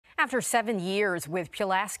After 7 years with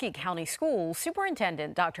Pulaski County Schools,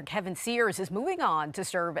 Superintendent Dr. Kevin Siers is moving on to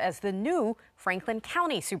serve as the new Franklin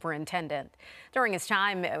County Superintendent. During his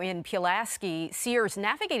time in Pulaski, Siers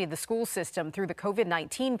navigated the school system through the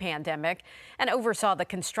COVID-19 pandemic and oversaw the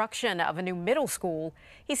construction of a new middle school.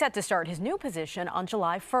 He's set to start his new position on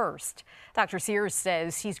July 1st. Dr. Siers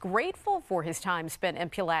says he's grateful for his time spent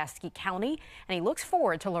in Pulaski County, and he looks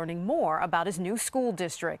forward to learning more about his new school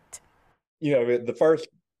district. The first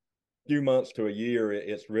few months to a year,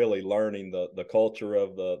 it's really learning the culture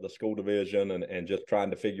of the school division and just trying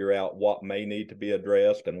to figure out what may need to be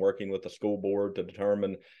addressed and working with the school board to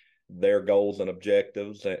determine their goals and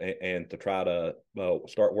objectives and to try to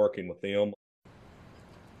start working with them.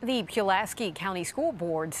 The Pulaski County School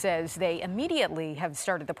Board says they immediately have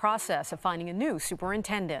started the process of finding a new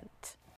superintendent.